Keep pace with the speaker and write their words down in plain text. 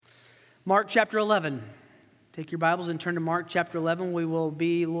Mark chapter 11. Take your Bibles and turn to Mark chapter 11. We will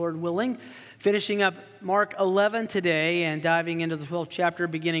be, Lord willing, finishing up Mark 11 today and diving into the 12th chapter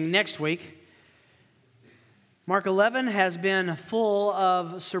beginning next week. Mark 11 has been full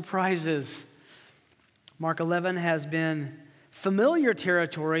of surprises. Mark 11 has been familiar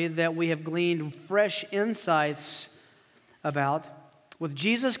territory that we have gleaned fresh insights about. With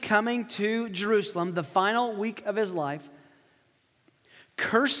Jesus coming to Jerusalem, the final week of his life,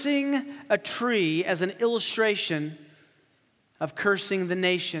 cursing a tree as an illustration of cursing the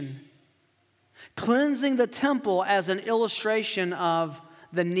nation, cleansing the temple as an illustration of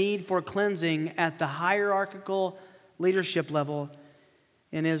the need for cleansing at the hierarchical leadership level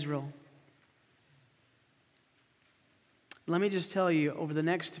in Israel. Let me just tell you, over the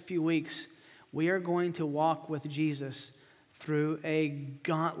next few weeks, we are going to walk with Jesus through a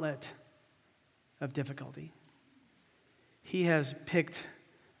gauntlet of difficulty. He has picked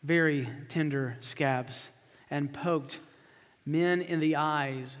very tender scabs and poked men in the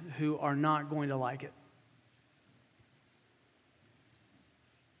eyes who are not going to like it.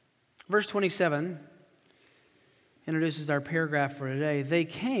 Verse 27 introduces our paragraph for today. They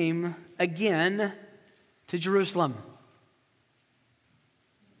came again to Jerusalem.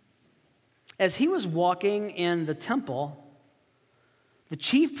 As he was walking in the temple, the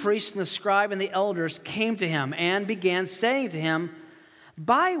chief priests and the scribe and the elders came to him and began saying to him,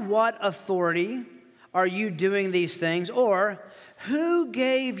 "By what authority are you doing these things?" Or, "Who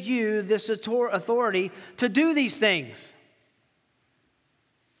gave you this authority to do these things?"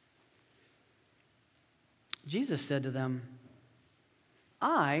 Jesus said to them,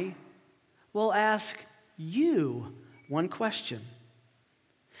 "I will ask you one question,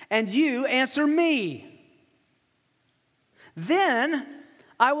 and you answer me. Then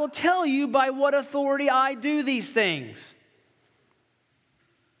I will tell you by what authority I do these things.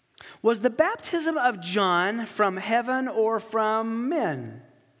 Was the baptism of John from heaven or from men?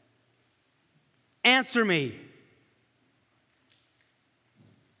 Answer me."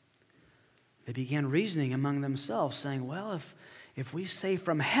 They began reasoning among themselves, saying, "Well, if we say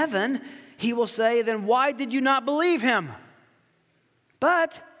from heaven, he will say, 'Then why did you not believe him?'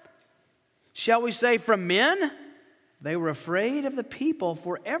 But shall we say from men?" They were afraid of the people,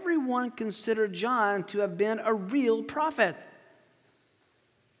 for everyone considered John to have been a real prophet.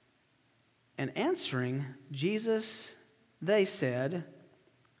 And answering Jesus, they said,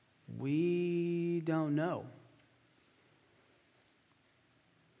 "We don't know."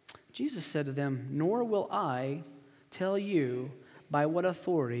 Jesus said to them, "Nor will I tell you by what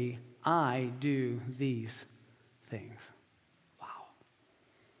authority I do these things." Wow.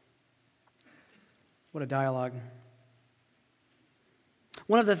 What a dialogue.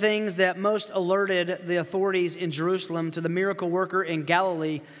 One of the things that most alerted the authorities in Jerusalem to the miracle worker in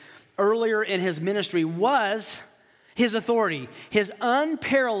Galilee earlier in his ministry was his authority, his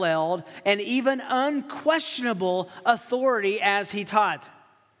unparalleled and even unquestionable authority as he taught.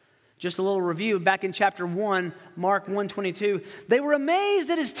 Just a little review, back in chapter 1, Mark 1:22, they were amazed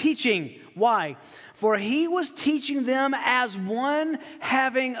at his teaching. Why? For he was teaching them as one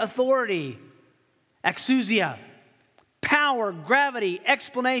having authority, exousia. Power, gravity,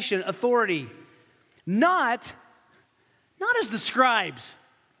 explanation, authority. Not as the scribes.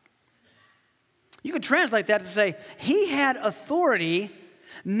 You could translate that to say, he had authority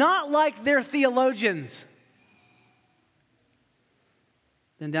not like their theologians.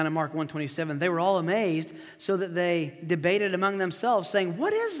 Then down in Mark 1:27, they were all amazed so that they debated among themselves, saying,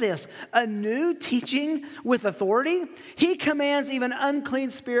 "What is this? A new teaching with authority? He commands even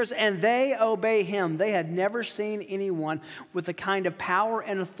unclean spirits, and they obey him." They had never seen anyone with the kind of power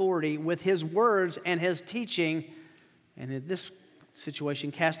and authority with his words and his teaching, and in this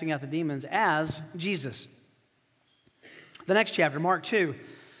situation, casting out the demons, as Jesus. The next chapter, Mark 2.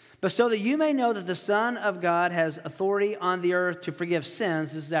 "But so that you may know that the Son of God has authority on the earth to forgive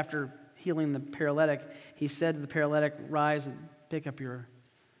sins," this is after healing the paralytic, he said to the paralytic, "Rise and pick up your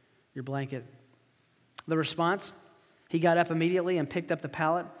blanket." The response, he got up immediately and picked up the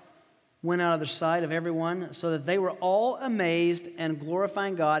pallet, went out of the sight of everyone, so that they were all amazed and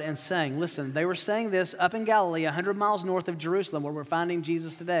glorifying God and saying, listen, they were saying this up in Galilee, 100 miles north of Jerusalem, where we're finding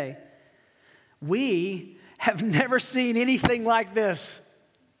Jesus today. "We have never seen anything like this."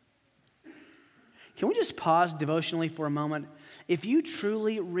 Can we just pause devotionally for a moment? If you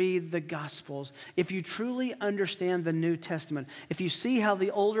truly read the Gospels, if you truly understand the New Testament, if you see how the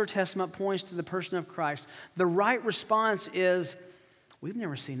Older Testament points to the person of Christ, the right response is, we've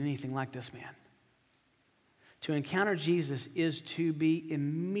never seen anything like this man. To encounter Jesus is to be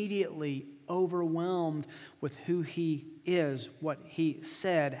immediately overwhelmed with who he is, what he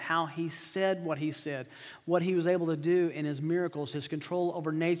said, how he said what he said, what he was able to do in his miracles, his control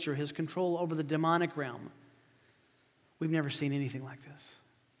over nature, his control over the demonic realm. We've never seen anything like this.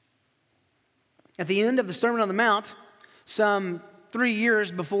 At the end of the Sermon on the Mount, some 3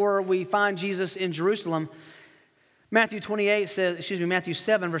 years before we find Jesus in Jerusalem, Matthew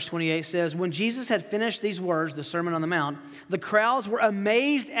 7, verse 28 says, when Jesus had finished these words, the Sermon on the Mount, the crowds were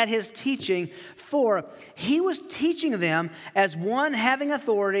amazed at his teaching, for he was teaching them as one having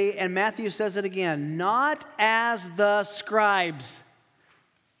authority, and Matthew says it again, not as the scribes.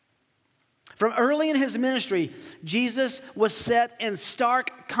 From early in his ministry, Jesus was set in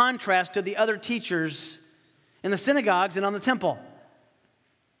stark contrast to the other teachers in the synagogues and on the temple.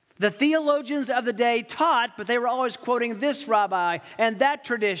 The theologians of the day taught, but they were always quoting this rabbi and that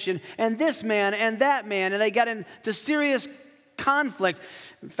tradition and this man and that man, and they got into serious conflict.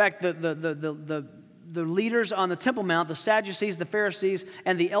 In fact, the leaders on the Temple Mount, the Sadducees, the Pharisees,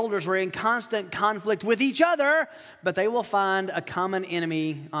 and the elders were in constant conflict with each other, but they will find a common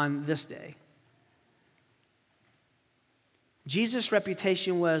enemy on this day. Jesus'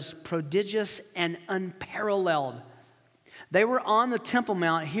 reputation was prodigious and unparalleled. They were on the Temple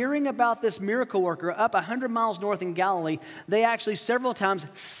Mount hearing about this miracle worker up 100 miles north in Galilee. They actually several times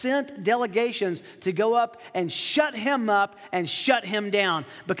sent delegations to go up and shut him up and shut him down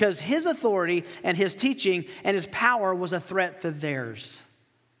because his authority and his teaching and his power was a threat to theirs.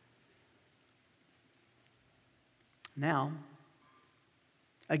 Now,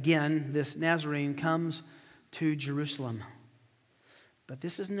 again, this Nazarene comes to Jerusalem. But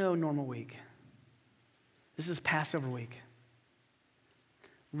this is no normal week. This is Passover week.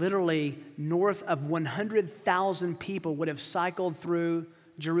 Literally, north of 100,000 people would have cycled through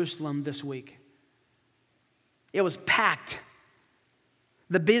Jerusalem this week. It was packed.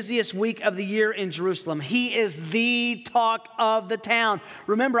 The busiest week of the year in Jerusalem. He is the talk of the town.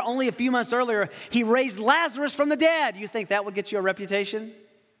 Remember, only a few months earlier, he raised Lazarus from the dead. You think that will get you a reputation?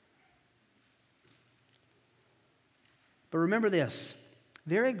 But remember this.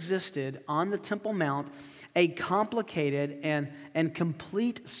 There existed on the Temple Mount a complicated and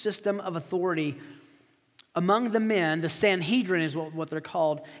complete system of authority among the men. The Sanhedrin is what they're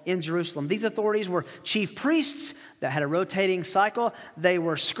called in Jerusalem. These authorities were chief priests that had a rotating cycle. They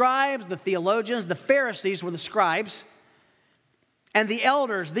were scribes, the theologians. The Pharisees were the scribes. And the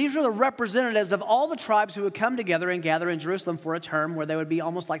elders, these were the representatives of all the tribes who would come together and gather in Jerusalem for a term where they would be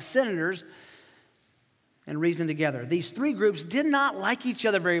almost like senators and reason together. These three groups did not like each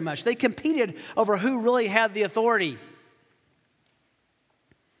other very much. They competed over who really had the authority.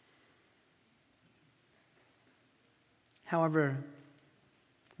 However,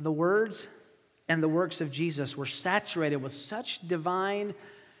 the words and the works of Jesus were saturated with such divine,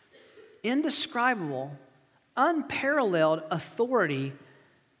 indescribable, unparalleled authority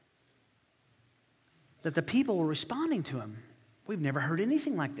that the people were responding to him. We've never heard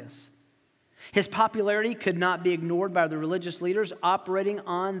anything like this. His popularity could not be ignored by the religious leaders operating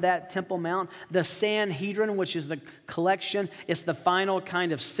on that Temple Mount. The Sanhedrin, which is the collection, it's the final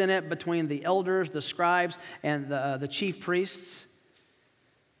kind of senate between the elders, the scribes, and the chief priests,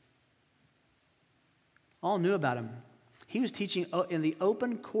 all knew about him. He was teaching in the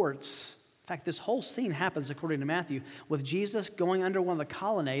open courts. In fact, this whole scene happens, according to Matthew, with Jesus going under one of the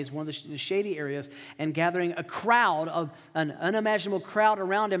colonnades, one of the shady areas, and gathering a crowd, an unimaginable crowd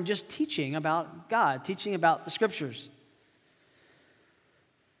around him, just teaching about God, teaching about the Scriptures.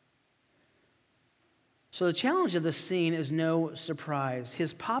 So the challenge of this scene is no surprise.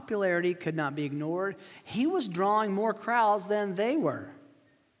 His popularity could not be ignored. He was drawing more crowds than they were.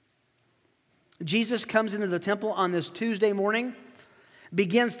 Jesus comes into the temple on this Tuesday morning,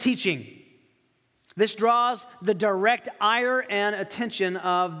 begins teaching. This draws the direct ire and attention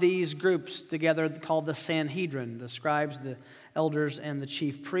of these groups together called the Sanhedrin, the scribes, the elders, and the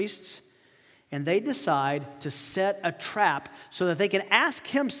chief priests. And they decide to set a trap so that they can ask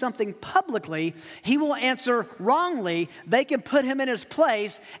him something publicly. He will answer wrongly. They can put him in his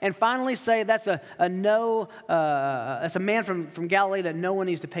place and finally say that's a man from Galilee that no one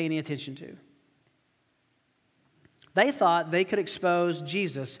needs to pay any attention to. They thought they could expose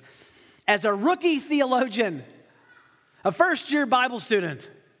Jesus as a rookie theologian, a first-year Bible student,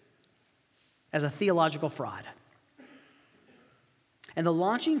 as a theological fraud. And the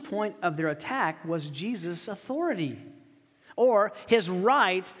launching point of their attack was Jesus' authority, or his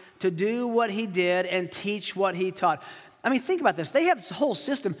right to do what he did and teach what he taught. I mean, think about this. They have this whole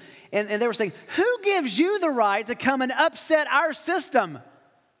system, and they were saying, who gives you the right to come and upset our system?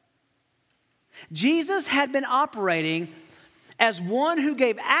 Jesus had been operating as one who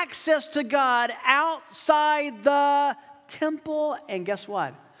gave access to God outside the temple. And guess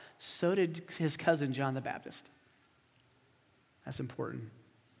what? So did his cousin, John the Baptist. That's important.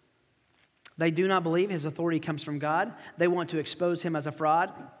 They do not believe his authority comes from God. They want to expose him as a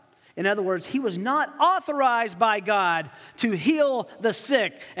fraud. In other words, he was not authorized by God to heal the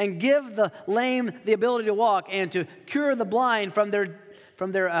sick and give the lame the ability to walk and to cure the blind from their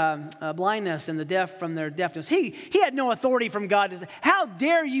blindness and the deaf from their deafness. He had no authority from God to say, how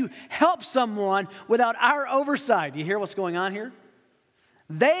dare you help someone without our oversight? You hear what's going on here?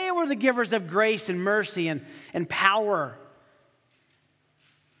 They were the givers of grace and mercy and power.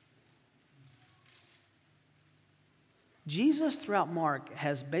 Jesus, throughout Mark,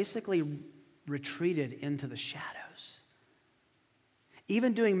 has basically retreated into the shadows.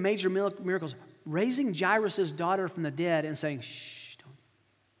 Even doing major miracles, raising Jairus' daughter from the dead and saying, shh,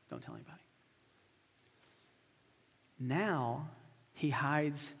 don't tell anybody. Now, he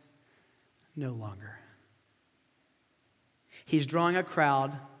hides no longer. He's drawing a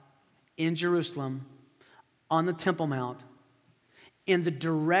crowd in Jerusalem on the Temple Mount in the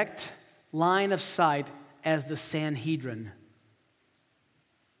direct line of sight as the Sanhedrin.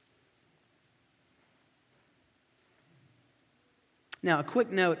 Now, a quick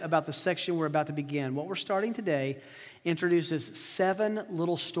note about the section we're about to begin. What we're starting today introduces 7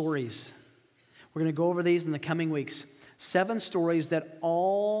 little stories. We're going to go over these in the coming weeks. 7 stories that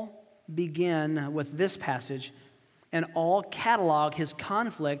all begin with this passage and all catalog his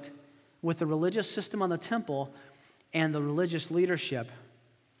conflict with the religious system on the temple and the religious leadership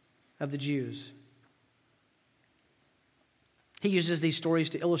of the Jews. He uses these stories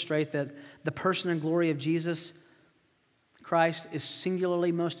to illustrate that the person and glory of Jesus Christ is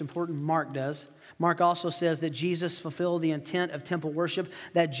singularly most important. Mark does. Mark also says that Jesus fulfilled the intent of temple worship,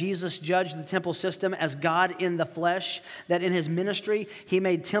 that Jesus judged the temple system as God in the flesh, that in his ministry he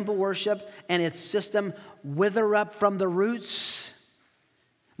made temple worship and its system wither up from the roots.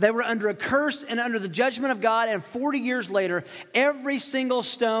 They were under a curse and under the judgment of God, and 40 years later, every single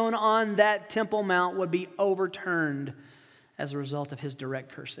stone on that Temple Mount would be overturned as a result of his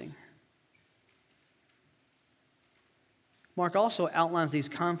direct cursing. Mark also outlines these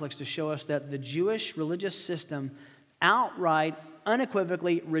conflicts to show us that the Jewish religious system outright,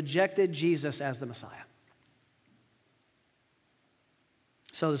 unequivocally rejected Jesus as the Messiah.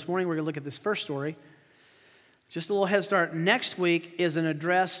 So this morning we're going to look at this first story. Just a little head start. Next week is an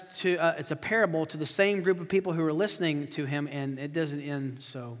address to, it's a parable to the same group of people who are listening to him, and it doesn't end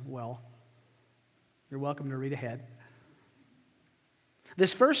so well. You're welcome to read ahead.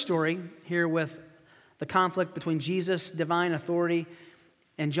 This first story here with the conflict between Jesus' divine authority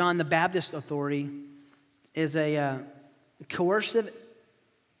and John the Baptist's authority is a coercive,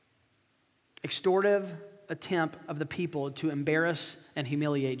 extortive attempt of the people to embarrass and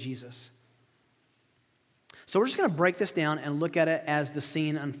humiliate Jesus. So we're just going to break this down and look at it as the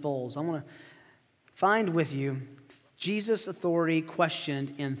scene unfolds. I want to find with you Jesus' authority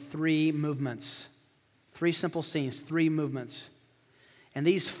questioned in 3 movements. 3 simple scenes, 3 movements. And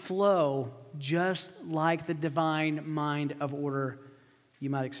these flow just like the divine mind of order you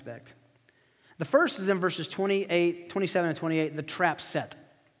might expect. The first is in verses 27 and 28, the trap set.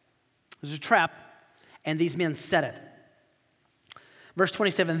 There's a trap, and these men set it. Verse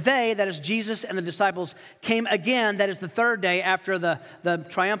 27, they, that is Jesus and the disciples, came again, that is the 3rd day after the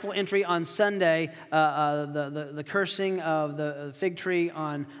triumphal entry on Sunday, the cursing of the fig tree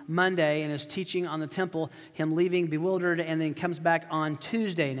on Monday, and his teaching on the temple, him leaving bewildered, and then comes back on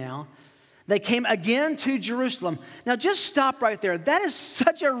Tuesday now. They came again to Jerusalem. Now just stop right there. That is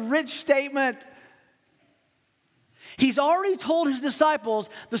such a rich statement. He's already told his disciples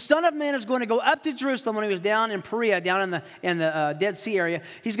the Son of Man is going to go up to Jerusalem when he was down in Perea, down in the Dead Sea area.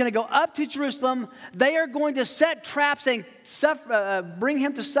 He's going to go up to Jerusalem. They are going to set traps and bring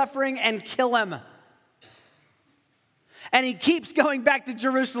him to suffering and kill him. And he keeps going back to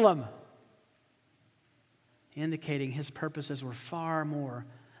Jerusalem, indicating his purposes were far more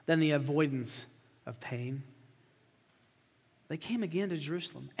than the avoidance of pain. They came again to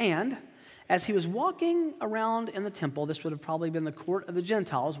Jerusalem. And as he was walking around in the temple, this would have probably been the court of the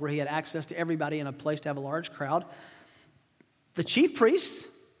Gentiles, where he had access to everybody and a place to have a large crowd. The chief priests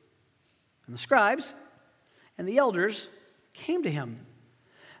and the scribes and the elders came to him.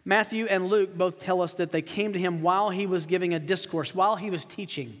 Matthew and Luke both tell us that they came to him while he was giving a discourse, while he was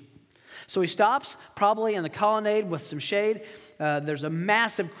teaching. So he stops, probably in the colonnade with some shade. There's a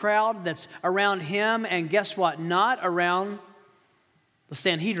massive crowd that's around him, and guess what? Not around the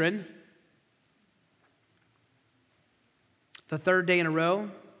Sanhedrin. The 3rd day in a row.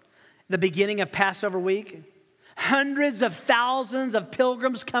 the beginning of Passover week. Hundreds of thousands of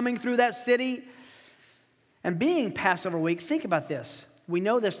pilgrims coming through that city. And being Passover week, think about this. We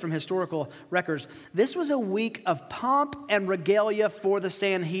know this from historical records. This was a week of pomp and regalia for the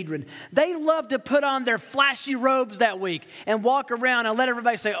Sanhedrin. They loved to put on their flashy robes that week and walk around and let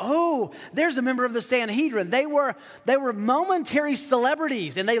everybody say, oh, there's a member of the Sanhedrin. They were momentary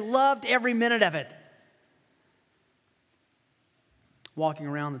celebrities, and they loved every minute of it. Walking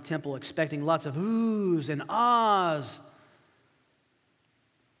around the temple expecting lots of oohs and ahs.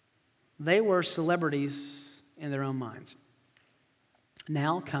 They were celebrities in their own minds.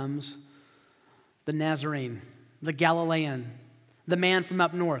 Now comes the Nazarene, the Galilean, the man from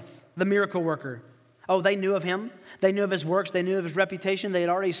up north, the miracle worker. Oh, they knew of him. They knew of his works. They knew of his reputation. They had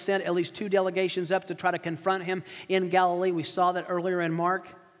already sent at least 2 delegations up to try to confront him in Galilee. We saw that earlier in Mark.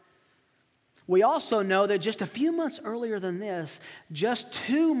 We also know that just a few months earlier than this, just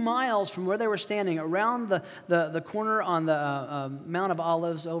 2 miles from where they were standing, around the corner on the Mount of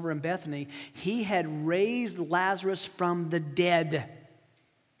Olives over in Bethany, he had raised Lazarus from the dead.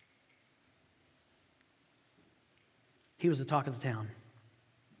 He was the talk of the town.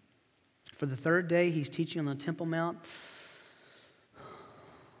 For the 3rd day, he's teaching on the Temple Mount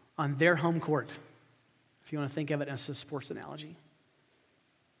on their home court, if you want to think of it as a sports analogy.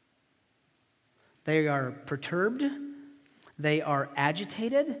 They are perturbed. They are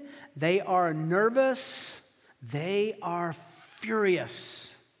agitated. They are nervous. They are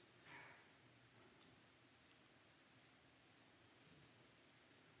furious.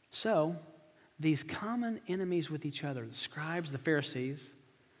 So, these common enemies with each other, the scribes, the Pharisees,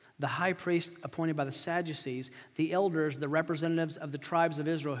 the high priest appointed by the Sadducees, the elders, the representatives of the tribes of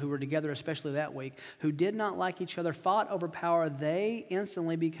Israel who were together especially that week, who did not like each other, fought over power, they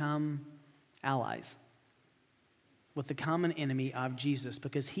instantly become allies with the common enemy of Jesus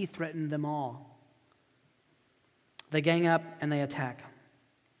because he threatened them all. They gang up and they attack.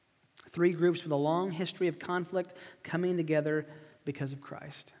 3 groups with a long history of conflict coming together because of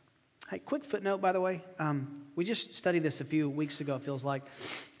Christ. Hey, quick footnote, by the way. We just studied this a few weeks ago, it feels like.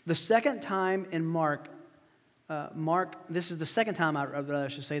 The second time in Mark, this is the second time, I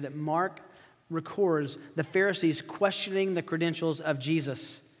should say, that Mark records the Pharisees questioning the credentials of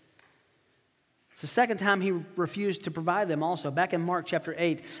Jesus. It's the second time he refused to provide them also. Back in Mark chapter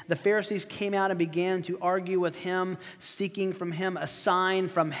 8, the Pharisees came out and began to argue with him, seeking from him a sign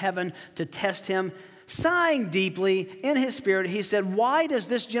from heaven to test him. Sighing deeply in his spirit, he said, "Why does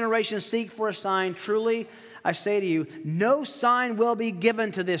this generation seek for a sign? Truly, I say to you, no sign will be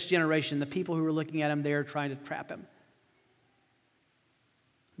given to this generation." The people who were looking at him there trying to trap him.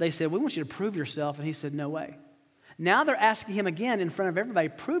 They said, "We want you to prove yourself." And he said, "No way." Now they're asking him again in front of everybody,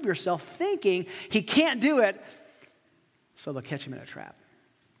 "Prove yourself," thinking he can't do it, so they'll catch him in a trap.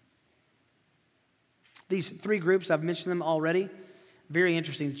 These 3 groups, I've mentioned them already. Very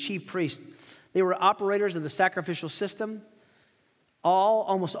interesting. Chief priests. They were operators of the sacrificial system.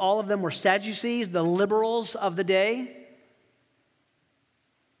 Almost all of them were Sadducees, the liberals of the day.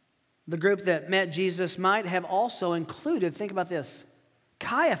 The group that met Jesus might have also included, think about this,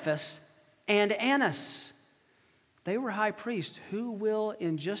 Caiaphas and Annas. They were high priests who will,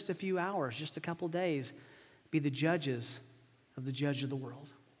 in just a few hours, just a couple days, be the judges of the judge of the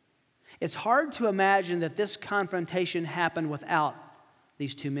world. It's hard to imagine that this confrontation happened without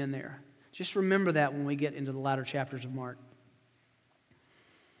these 2 men there. Just remember that when we get into the latter chapters of Mark.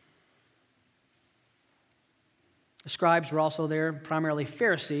 The scribes were also there, primarily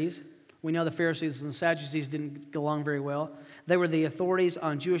Pharisees. We know the Pharisees and the Sadducees didn't get along very well. They were the authorities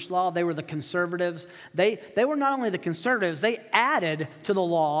on Jewish law. They were the conservatives. They were not only the conservatives, they added to the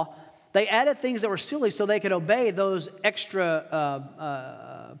law. They added things that were silly so they could obey those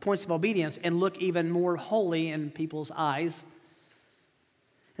extra points of obedience and look even more holy in people's eyes.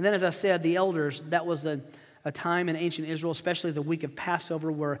 And then, as I said, the elders, that was a time in ancient Israel, especially the week of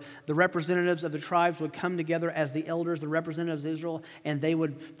Passover, where the representatives of the tribes would come together as the elders, the representatives of Israel, and they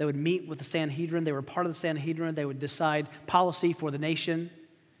would meet with the Sanhedrin. They were part of the Sanhedrin. They would decide policy for the nation.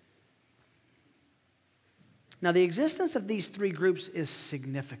 Now, the existence of these 3 groups is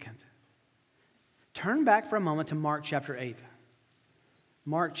significant. Turn back for a moment to Mark chapter 8.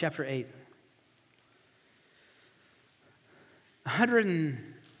 Mark chapter 8.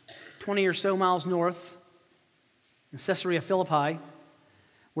 120 or so miles north in Caesarea Philippi,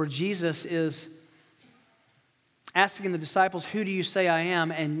 where Jesus is asking the disciples, "Who do you say I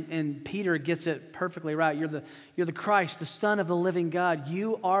am?" And Peter gets it perfectly right. You're the Christ, the Son of the living God.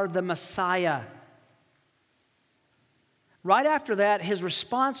 You are the Messiah. Right after that, his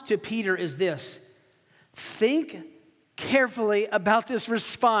response to Peter is this: think carefully about this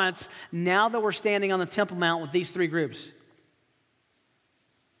response now that we're standing on the Temple Mount with these three groups.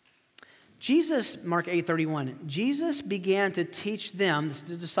 Jesus, Mark 8:31, Jesus began to teach them,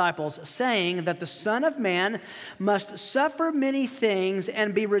 the disciples, saying that the Son of Man must suffer many things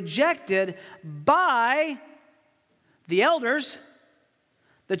and be rejected by the elders,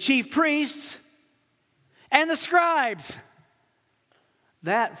 the chief priests, and the scribes.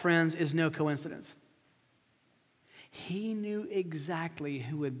 That, friends, is no coincidence. He knew exactly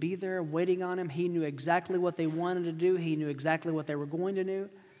who would be there waiting on him. He knew exactly what they wanted to do. He knew exactly what they were going to do.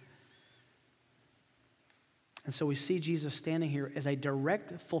 And so we see Jesus standing here as a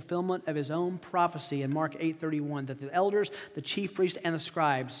direct fulfillment of his own prophecy in Mark 8:31, that the elders, the chief priests, and the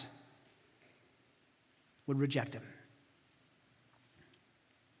scribes would reject him.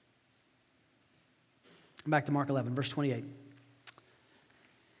 Back to Mark 11, verse 28.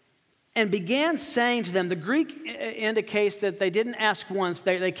 And began saying to them, the Greek indicates that they didn't ask once,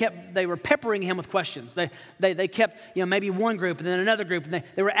 they were peppering him with questions. They kept, maybe one group and then another group, and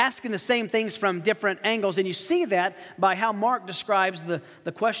they were asking the same things from different angles. And you see that by how Mark describes the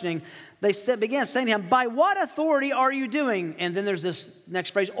questioning. They began saying to him, by what authority are you doing? And then there's this next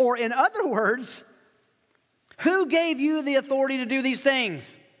phrase, or in other words, who gave you the authority to do these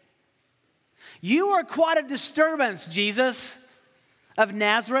things? You are quite a disturbance, Jesus of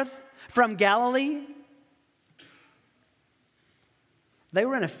Nazareth, from Galilee. They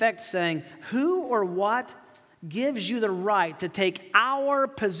were in effect saying, who or what gives you the right to take our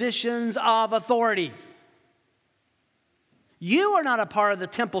positions of authority? You are not a part of the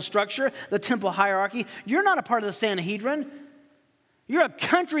temple structure, the temple hierarchy. You're not a part of the Sanhedrin. You're a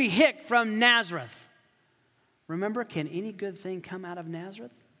country hick from Nazareth. Remember, can any good thing come out of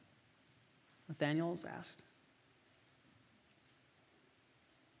Nazareth? Nathanael asked.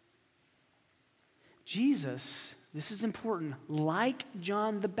 Jesus, this is important, like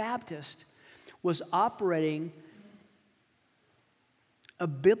John the Baptist, was operating a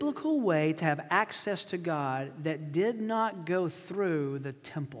biblical way to have access to God that did not go through the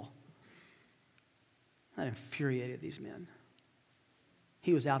temple. That infuriated these men.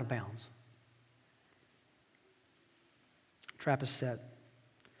 He was out of bounds. Trap is set.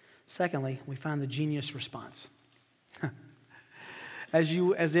 Secondly, we find the genius response.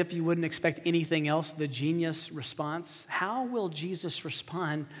 As if you wouldn't expect anything else, the genius response. How will Jesus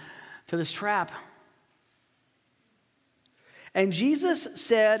respond to this trap? And Jesus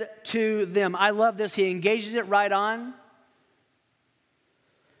said to them, I love this, he engages it right on.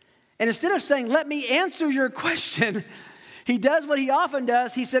 And instead of saying, let me answer your question, he does what he often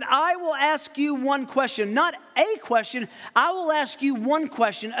does. He said, I will ask you one question, not a question. I will ask you one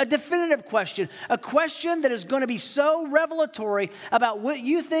question, a definitive question, a question that is going to be so revelatory about what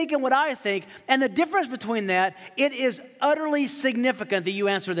you think and what I think. And the difference between that, it is utterly significant that you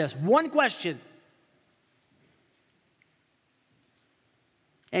answer this. One question.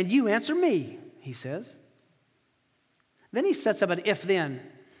 And you answer me, he says. Then he sets up an if-then.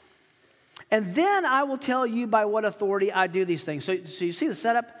 And then I will tell you by what authority I do these things. So you see the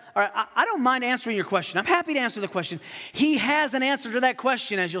setup? All right, I don't mind answering your question. I'm happy to answer the question. He has an answer to that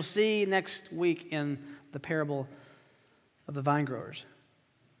question, as you'll see next week in the parable of the vine growers.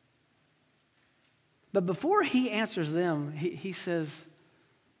 But before he answers them, he says,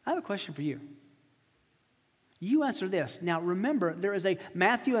 I have a question for you. You answer this. Now remember,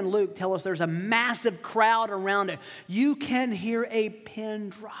 Matthew and Luke tell us there's a massive crowd around it. You can hear a pin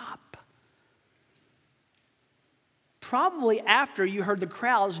drop. Probably after you heard the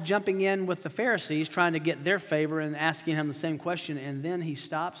crowds jumping in with the Pharisees trying to get their favor and asking him the same question. And then he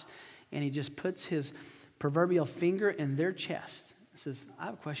stops and he just puts his proverbial finger in their chest. He says, I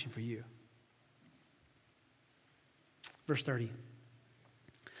have a question for you. Verse 30.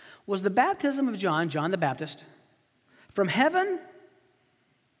 Was the baptism of John the Baptist, from heaven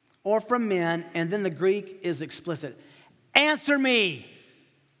or from men? And then the Greek is explicit. Answer me.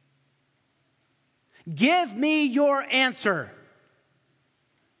 Give me your answer.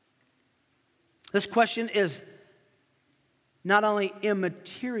 This question is not only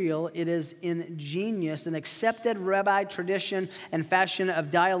immaterial, it is ingenious. An accepted rabbi tradition and fashion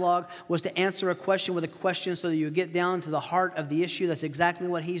of dialogue was to answer a question with a question so that you get down to the heart of the issue. That's exactly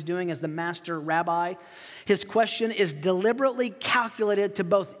what he's doing as the master rabbi. His question is deliberately calculated to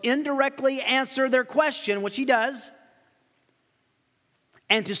both indirectly answer their question, which he does,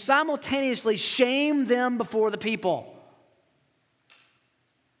 and to simultaneously shame them before the people.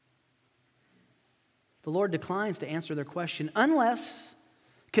 The Lord declines to answer their question unless,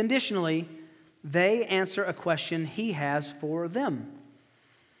 conditionally, they answer a question he has for them.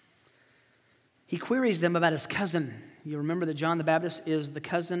 He queries them about his cousin. You remember that John the Baptist is the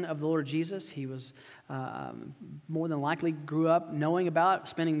cousin of the Lord Jesus. He was more than likely grew up knowing about,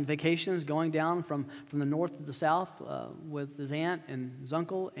 spending vacations, going down from the north to the south with his aunt and his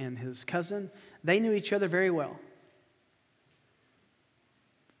uncle and his cousin. They knew each other very well.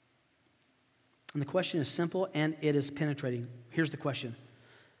 And the question is simple and it is penetrating. Here's the question.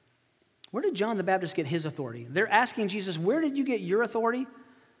 Where did John the Baptist get his authority? They're asking Jesus, where did you get your authority?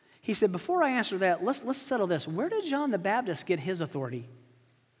 He said, before I answer that, let's settle this. Where did John the Baptist get his authority?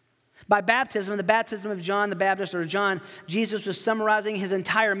 By baptism, the baptism of John the Baptist, or John, Jesus was summarizing his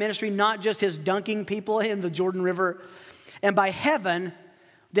entire ministry, not just his dunking people in the Jordan River. And by heaven,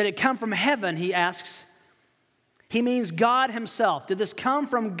 did it come from heaven, he asks. He means God himself. Did this come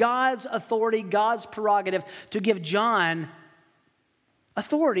from God's authority, God's prerogative, to give John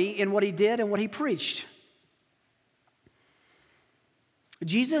authority in what he did and what he preached?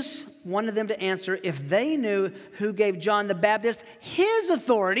 Jesus wanted them to answer if they knew who gave John the Baptist his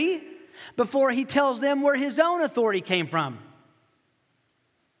authority before he tells them where his own authority came from.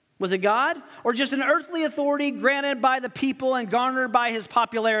 Was it God or just an earthly authority granted by the people and garnered by his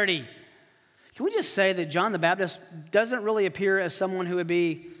popularity? Can we just say that John the Baptist doesn't really appear as someone who would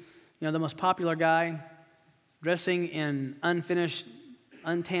be, the most popular guy, dressing in unfinished,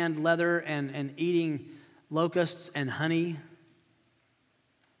 untanned leather and eating locusts and honey?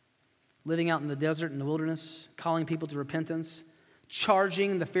 Living out in the desert, in the wilderness, calling people to repentance,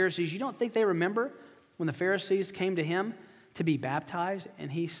 charging the Pharisees. You don't think they remember when the Pharisees came to him to be baptized?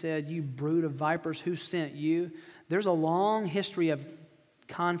 And he said, you brood of vipers, who sent you? There's a long history of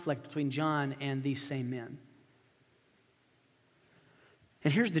conflict between John and these same men.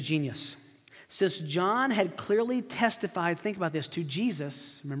 And here's the genius. Since John had clearly testified, think about this, to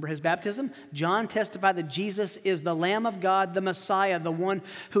Jesus, remember his baptism? John testified that Jesus is the Lamb of God, the Messiah, the one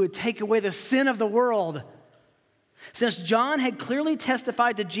who would take away the sin of the world. Since John had clearly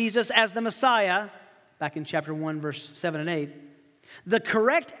testified to Jesus as the Messiah, back in chapter 1, verse 7 and 8, the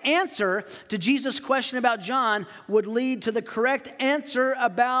correct answer to Jesus' question about John would lead to the correct answer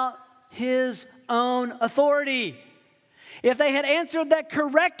about his own authority. If they had answered that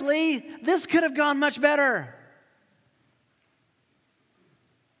correctly, this could have gone much better.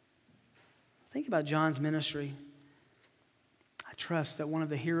 Think about John's ministry. I trust that one of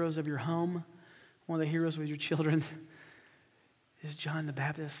the heroes of your home, one of the heroes with your children, is John the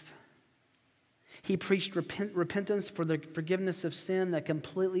Baptist. He preached repentance for the forgiveness of sin that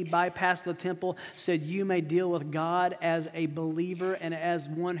completely bypassed the temple, said you may deal with God as a believer and as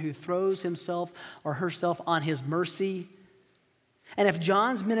one who throws himself or herself on his mercy. And if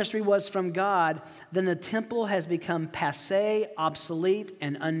John's ministry was from God, then the temple has become passé, obsolete,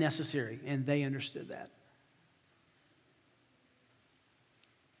 and unnecessary. And they understood that.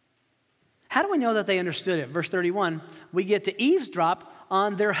 How do we know that they understood it? Verse 31, we get to eavesdrop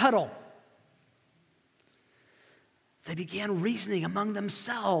on their huddle. They began reasoning among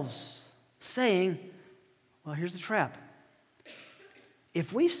themselves, saying, well, here's the trap.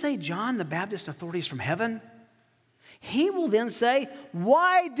 If we say John the Baptist's authority is from heaven, he will then say,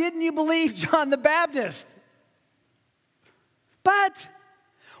 why didn't you believe John the Baptist? But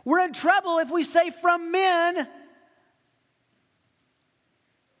we're in trouble if we say from men,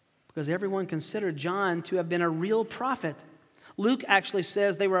 because everyone considered John to have been a real prophet. Luke actually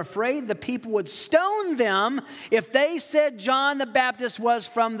says they were afraid the people would stone them if they said John the Baptist was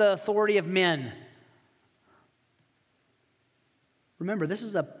from the authority of men. Remember, this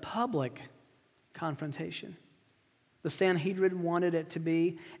is a public confrontation. The Sanhedrin wanted it to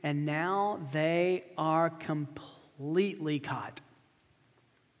be, and now they are completely caught.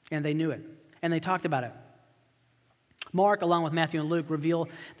 And they knew it, and they talked about it. Mark, along with Matthew and Luke, reveal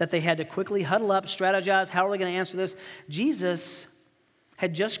that they had to quickly huddle up, strategize. How are we going to answer this? Jesus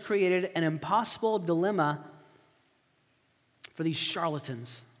had just created an impossible dilemma for these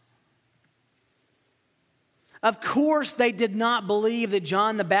charlatans. Of course, they did not believe that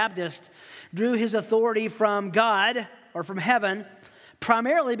John the Baptist drew his authority from God or from heaven,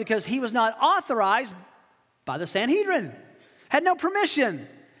 primarily because he was not authorized by the Sanhedrin, had no permission.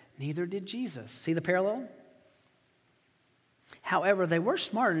 Neither did Jesus. See the parallel? However, they were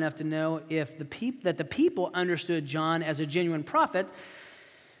smart enough to know that the people understood John as a genuine prophet.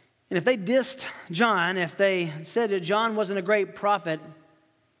 And if they dissed John, if they said that John wasn't a great prophet,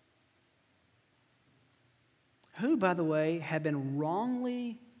 who, by the way, had been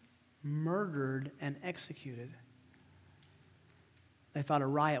wrongly murdered and executed, they thought a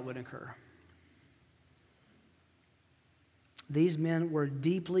riot would occur. These men were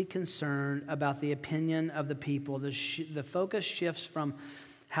deeply concerned about the opinion of the people. The focus shifts from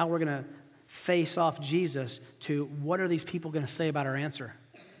how we're going to face off Jesus to what are these people going to say about our answer?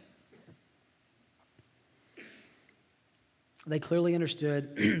 They clearly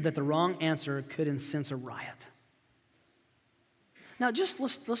understood that the wrong answer could incense a riot. Now,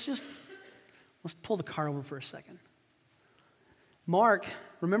 let's pull the car over for a second. Mark,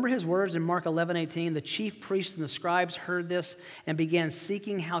 remember his words in Mark 11:18? The chief priests and the scribes heard this and began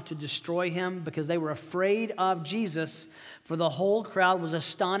seeking how to destroy him because they were afraid of Jesus, for the whole crowd was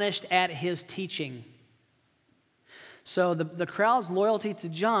astonished at his teaching. So the crowd's loyalty to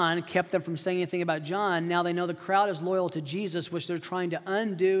John kept them from saying anything about John. Now they know the crowd is loyal to Jesus, which they're trying to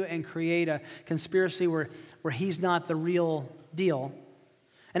undo and create a conspiracy where he's not the real deal.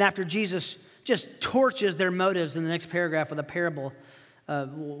 And after Jesus just torches their motives in the next paragraph of the parable,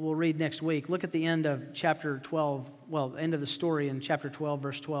 we'll read next week. Look at the end of chapter 12, end of the story in chapter 12,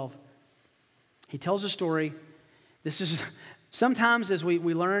 verse 12. He tells a story. This is... Sometimes, as we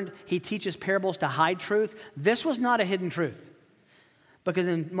learned, he teaches parables to hide truth. This was not a hidden truth. Because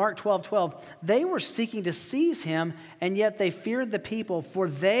in Mark 12:12, they were seeking to seize him, and yet they feared the people, for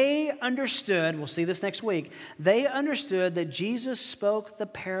they understood, we'll see this next week, they understood that Jesus spoke the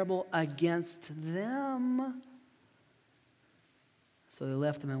parable against them. So they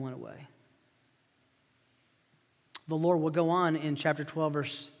left him and went away. The Lord will go on in chapter 12,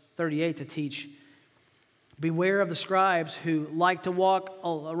 verse 38 to teach, beware of the scribes who like to walk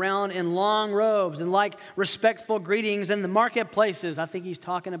around in long robes and like respectful greetings in the marketplaces. I think he's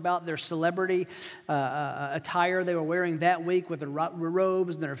talking about their celebrity attire they were wearing that week with their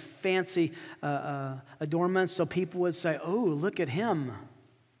robes and their fancy adornments. So people would say, oh, look at him.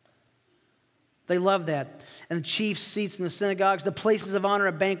 They love that. And the chief seats in the synagogues, the places of honor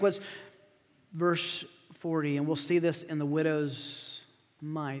at banquets. Verse 40, and we'll see this in the widow's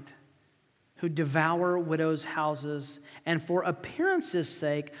mite, who devour widows' houses, and for appearance's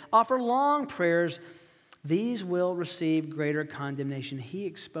sake offer long prayers, these will receive greater condemnation. He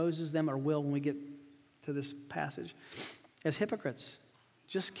exposes them, or will when we get to this passage, as hypocrites,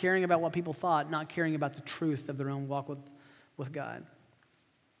 just caring about what people thought, not caring about the truth of their own walk with God.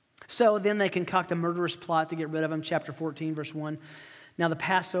 So then they concoct a murderous plot to get rid of him. Chapter 14, verse 1. Now the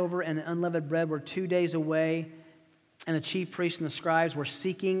Passover and the unleavened bread were 2 days away, and the chief priests and the scribes were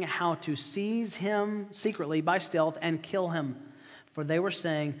seeking how to seize him secretly by stealth and kill him. For they were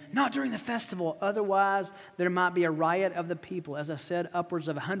saying, not during the festival, otherwise there might be a riot of the people. As I said, upwards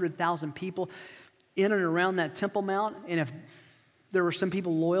of 100,000 people in and around that Temple Mount. And if there were some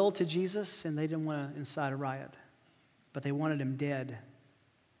people loyal to Jesus, and they didn't want to incite a riot, but they wanted him dead.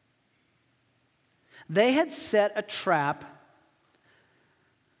 They had set a trap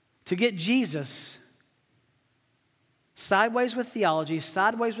to get Jesus sideways with theology,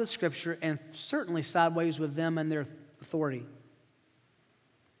 sideways with Scripture, and certainly sideways with them and their authority.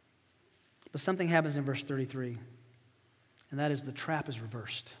 But something happens in verse 33, and that is the trap is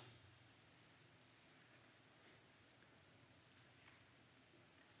reversed.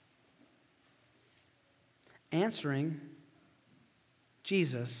 Answering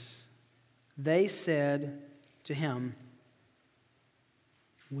Jesus, they said to him,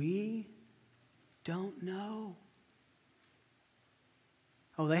 we don't know.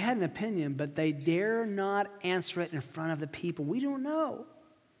 Oh, they had an opinion, but they dare not answer it in front of the people. We don't know.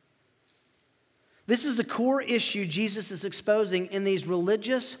 This is the core issue Jesus is exposing in these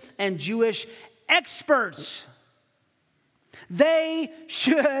religious and Jewish experts. They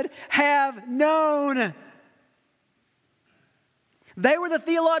should have known. They were the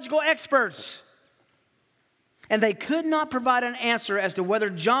theological experts. And they could not provide an answer as to whether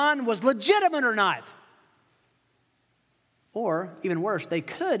John was legitimate or not. Or, even worse, they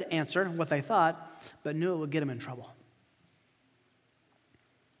could answer what they thought, but knew it would get them in trouble.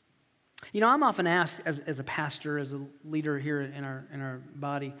 You know, I'm often asked as a pastor, as a leader here in our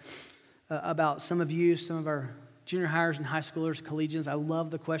body, about some of our junior hires and high schoolers, collegians. I love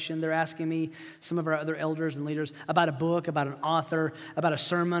the question. They're asking me, some of our other elders and leaders, about a book, about an author, about a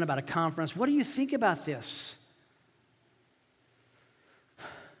sermon, about a conference. What do you think about this?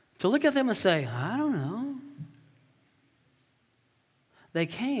 To look at them and say, I don't know. They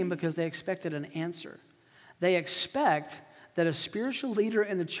came because they expected an answer. They expect that a spiritual leader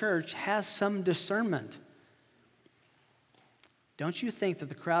in the church has some discernment. Don't you think that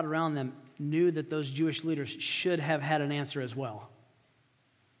the crowd around them knew that those Jewish leaders should have had an answer as well?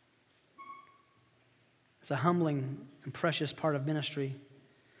 It's a humbling and precious part of ministry.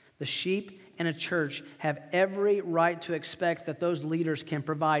 The sheep in a church have every right to expect that those leaders can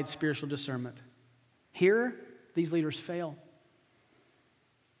provide spiritual discernment. Here, these leaders fail.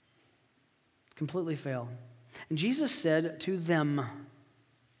 Completely fail. And Jesus said to them,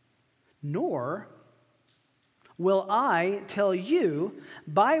 nor will I tell you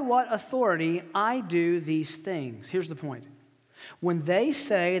by what authority I do these things. Here's the point. When they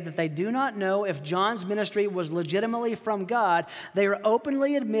say that they do not know if John's ministry was legitimately from God, they are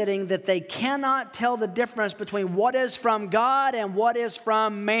openly admitting that they cannot tell the difference between what is from God and what is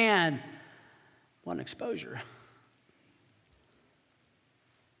from man. What an exposure.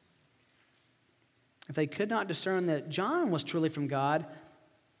 If they could not discern that John was truly from God,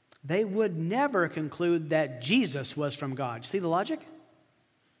 they would never conclude that Jesus was from God. See the logic?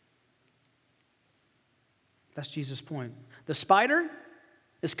 That's Jesus' point. The spider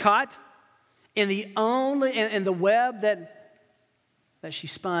is caught in the web that she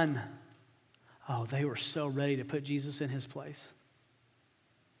spun. Oh, they were so ready to put Jesus in his place.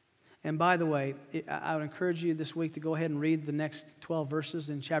 And by the way, I would encourage you this week to go ahead and read the next 12 verses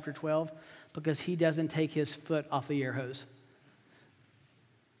in chapter 12, because he doesn't take his foot off the air hose.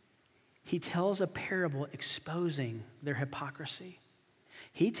 He tells a parable exposing their hypocrisy.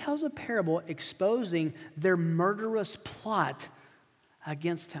 He tells a parable exposing their murderous plot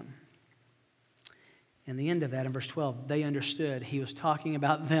against him. And the end of that, in verse 12, they understood he was talking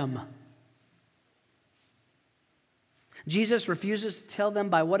about them. Jesus refuses to tell them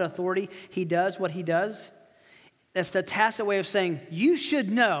by what authority he does what he does. That's the tacit way of saying, you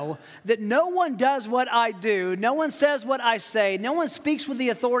should know that no one does what I do. No one says what I say. No one speaks with the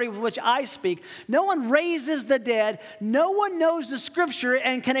authority with which I speak. No one raises the dead. No one knows the Scripture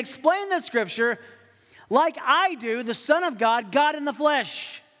and can explain the Scripture like I do, the Son of God, God in the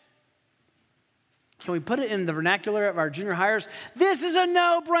flesh. Can we put it in the vernacular of our junior hires? This is a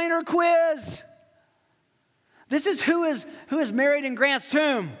no-brainer quiz. This is who is married in Grant's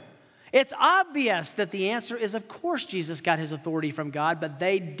tomb. It's obvious that the answer is, of course, Jesus got his authority from God, but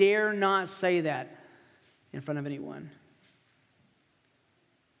they dare not say that in front of anyone.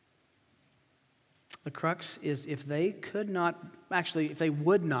 The crux is if they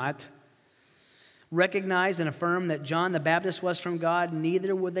would not recognize and affirm that John the Baptist was from God,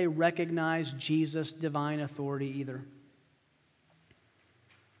 neither would they recognize Jesus' divine authority either.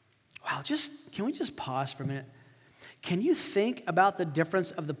 Wow, can we just pause for a minute? Can you think about the difference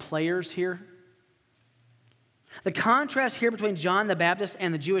of the players here? The contrast here between John the Baptist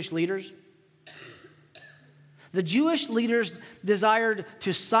and the Jewish leaders. The Jewish leaders desired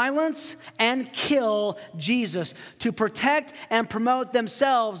to silence and kill Jesus, to protect and promote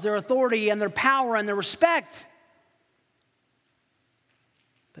themselves, their authority and their power and their respect.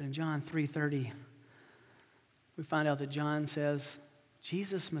 But in John 3:30, we find out that John says,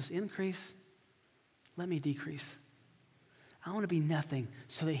 Jesus must increase, let me decrease. I want to be nothing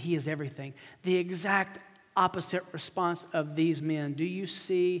so that he is everything. The exact opposite response of these men. Do you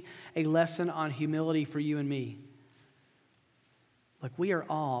see a lesson on humility for you and me? Look, we are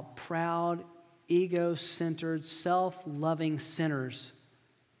all proud, ego-centered, self-loving sinners.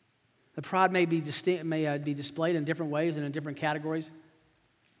 The pride may be displayed in different ways and in different categories.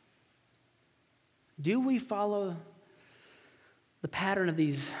 Do we follow the pattern of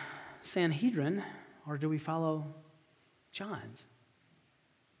these Sanhedrin, or do we follow John's?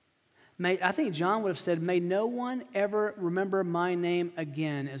 I think John would have said, may no one ever remember my name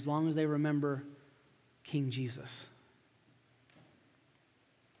again as long as they remember King Jesus.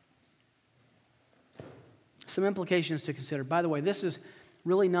 Some implications to consider. By the way, this is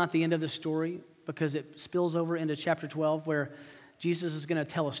really not the end of the story, because it spills over into chapter 12 where Jesus is going to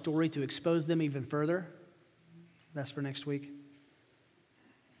tell a story to expose them even further. That's for next week.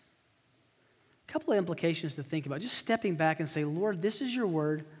 A couple of implications to think about. Just stepping back and say, Lord, this is your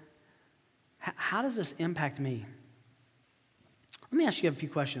word. How does this impact me? Let me ask you a few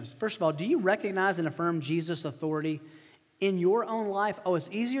questions. First of all, do you recognize and affirm Jesus' authority in your own life? Oh, it's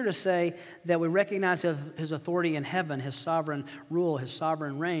easier to say that we recognize his authority in heaven, his sovereign rule, his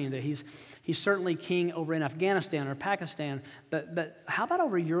sovereign reign, that he's certainly king over in Afghanistan or Pakistan, but how about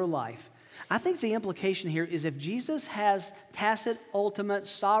over your life? I think the implication here is if Jesus has tacit, ultimate,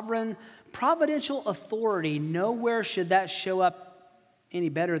 sovereign, providential authority, nowhere should that show up any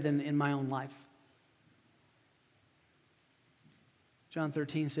better than in my own life. John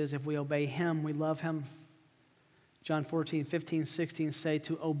 13 says, if we obey him, we love him. John 14, 15, 16 say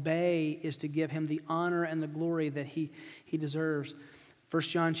to obey is to give him the honor and the glory that he deserves. 1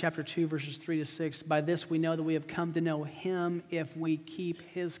 John chapter 2, verses 3 to 6, by this we know that we have come to know him if we keep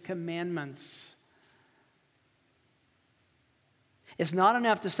his commandments. It's not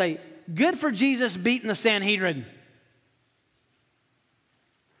enough to say, good for Jesus beating the Sanhedrin.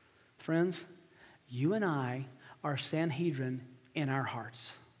 Friends, you and I are Sanhedrin in our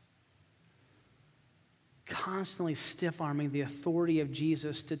hearts. constantly stiff-arming the authority of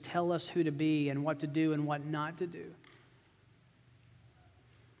Jesus to tell us who to be and what to do and what not to do.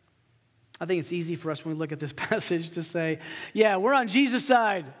 I think it's easy for us when we look at this passage to say, yeah, we're on Jesus'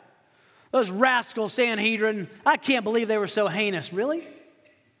 side. Those rascal Sanhedrin, I can't believe they were so heinous. Really?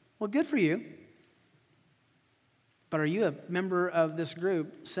 Well, good for you. But are you a member of this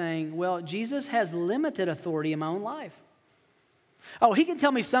group saying, well, Jesus has limited authority in my own life? Oh, he can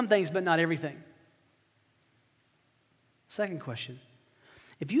tell me some things, but not everything. Second question.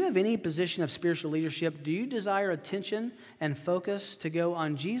 If you have any position of spiritual leadership, do you desire attention and focus to go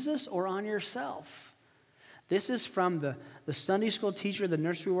on Jesus or on yourself? This is from the Sunday school teacher, the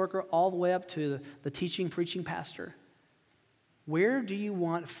nursery worker, all the way up to the teaching, preaching pastor. Where do you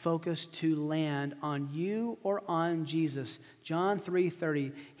want focus to land, on you or on Jesus? John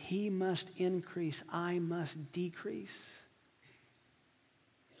 3:30, he must increase, I must decrease.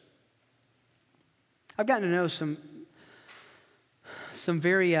 I've gotten to know some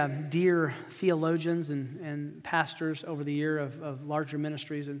very dear theologians and pastors over the year of larger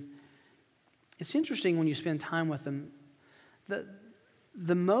ministries, and it's interesting when you spend time with them.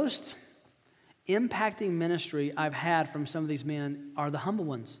 The most impacting ministry I've had from some of these men are the humble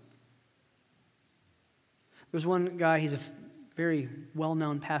ones. There's one guy, he's a very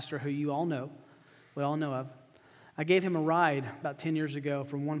well-known pastor who you all know, we all know of. I gave him a ride about 10 years ago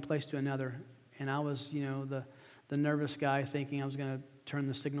from one place to another, and I was, the nervous guy thinking I was going to turn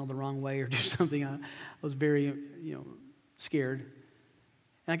the signal the wrong way or do something. I was very, scared.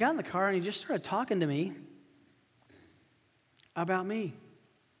 And I got in the car and he just started talking to me about me.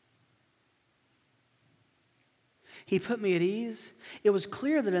 He put me at ease. It was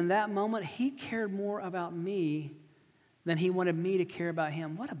clear that in that moment he cared more about me than he wanted me to care about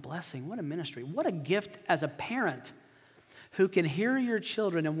him. What a blessing, what a ministry, what a gift as a parent who can hear your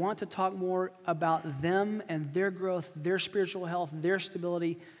children and want to talk more about them and their growth, their spiritual health, their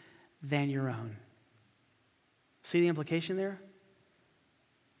stability than your own. See the implication there?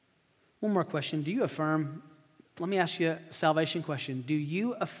 One more question. Do you affirm, let me ask you a salvation question. Do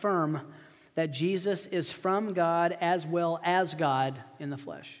you affirm that Jesus is from God as well as God in the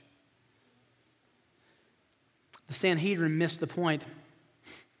flesh? The Sanhedrin missed the point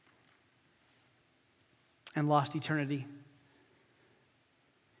and lost eternity.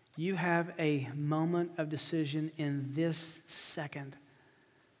 You have a moment of decision in this second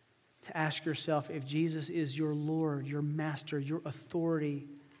to ask yourself if Jesus is your Lord, your master, your authority,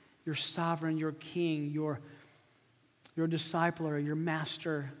 your sovereign, your king, your discipler, your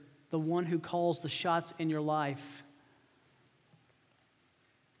master, the one who calls the shots in your life.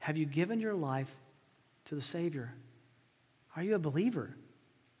 Have you given your life to the Savior? Are you a believer?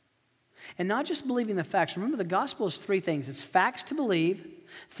 And not just believing the facts. Remember, the gospel is three things. It's facts to believe,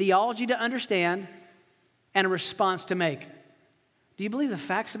 theology to understand, and a response to make. Do you believe the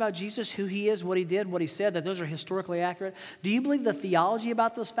facts about Jesus, who he is, what he did, what he said, that those are historically accurate? Do you believe the theology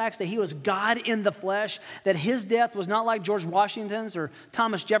about those facts, that he was God in the flesh, that his death was not like George Washington's or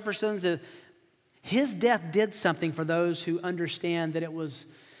Thomas Jefferson's? His death did something for those who understand that it was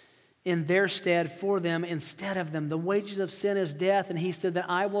in their stead, for them, instead of them. The wages of sin is death, and he said that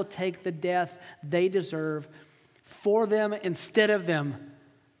I will take the death they deserve for them instead of them,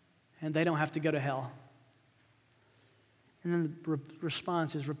 and they don't have to go to hell. And then the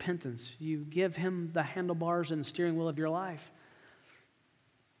response is repentance. You give him the handlebars and the steering wheel of your life.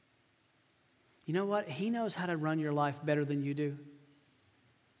 You know what? He knows how to run your life better than you do.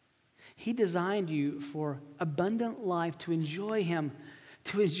 He designed you for abundant life, to enjoy him.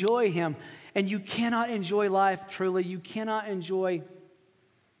 And you cannot enjoy life truly. You cannot enjoy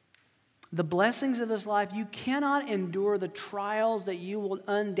the blessings of this life. You cannot endure the trials that you will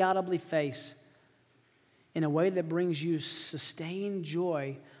undoubtedly face in a way that brings you sustained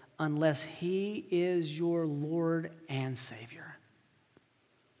joy unless he is your Lord and Savior.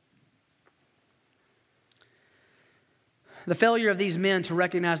 The failure of these men to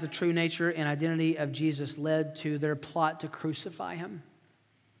recognize the true nature and identity of Jesus led to their plot to crucify him.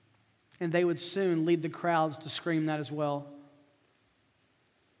 And they would soon lead the crowds to scream that as well.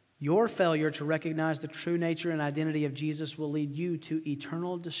 Your failure to recognize the true nature and identity of Jesus will lead you to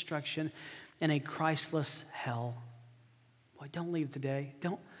eternal destruction and a Christless hell. Boy, don't leave today.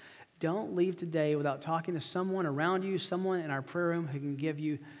 Don't leave today without talking to someone around you, someone in our prayer room who can give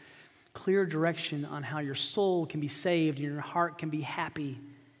you clear direction on how your soul can be saved and your heart can be happy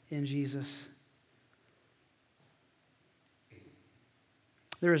in Jesus.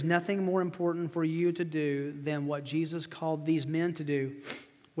 There is nothing more important for you to do than what Jesus called these men to do,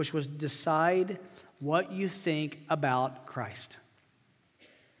 which was decide what you think about Christ.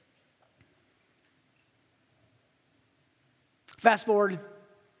 Fast forward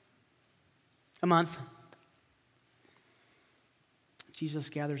a month.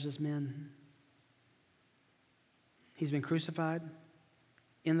 Jesus gathers his men. He's been crucified,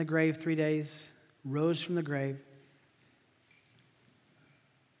 in the grave 3 days, rose from the grave.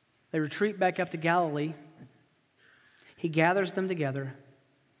 They retreat back up to Galilee. He gathers them together.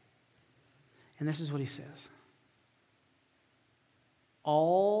 And this is what he says.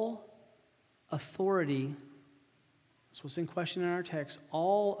 All authority, that's what's in question in our text,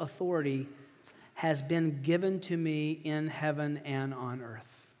 all authority has been given to me in heaven and on earth.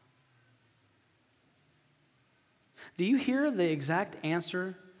 Do you hear the exact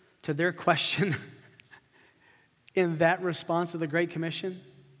answer to their question in that response to the Great Commission?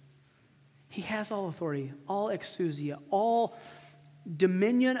 He has all authority, all exousia, all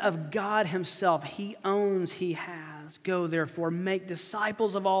dominion of God himself. He owns, he has. Go therefore, make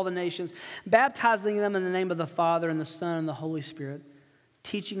disciples of all the nations, baptizing them in the name of the Father and the Son and the Holy Spirit,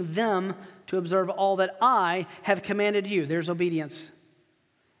 teaching them to observe all that I have commanded you. There's obedience.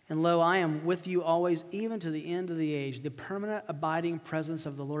 And lo, I am with you always, even to the end of the age, the permanent abiding presence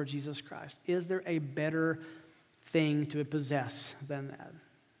of the Lord Jesus Christ. Is there a better thing to possess than that?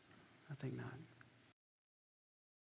 I think not.